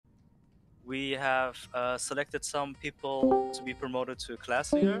We have selected some people to be promoted to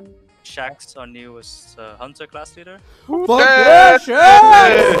class leader. Shax, our newest hunter class leader. Fuck yeah,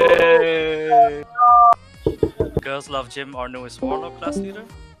 Shax! Girls Love Jim, our newest warlock class leader.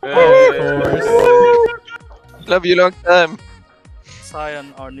 Of course. Love you long time.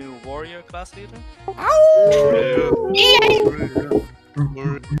 Sion, our new warrior class leader.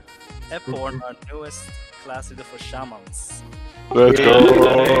 Eporn, our newest class leader for shamans. Let's go.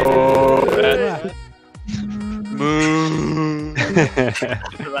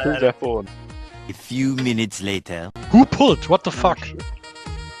 A few minutes later. Who pulled? What the fuck?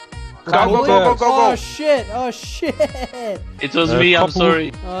 Go, go. Oh shit! Oh shit! It was me, I'm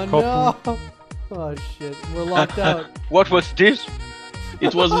sorry. Oh no! Oh shit! We're locked out. What was this?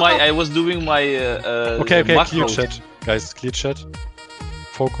 It was I was doing my Okay, clear macro. chat. Guys, clear chat.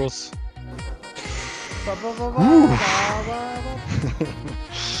 Focus.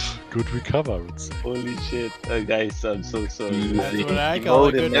 Good recover, I would say. Holy shit, guys, I'm so sorry. That's what I call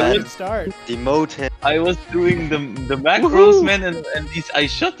a good man. start. Demote him. I was doing the macros, man, and I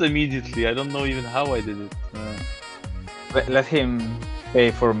shot immediately. I don't know even how I did it. Let him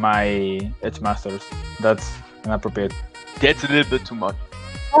pay for my Edge Masters. That's inappropriate. That's a little bit too much.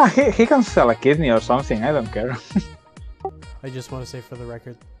 Oh, he can sell a kidney or something. I don't care. I just want to say for the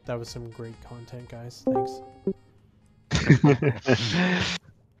record, that was some great content, guys. Thanks.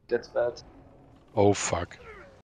 That's bad. Oh fuck.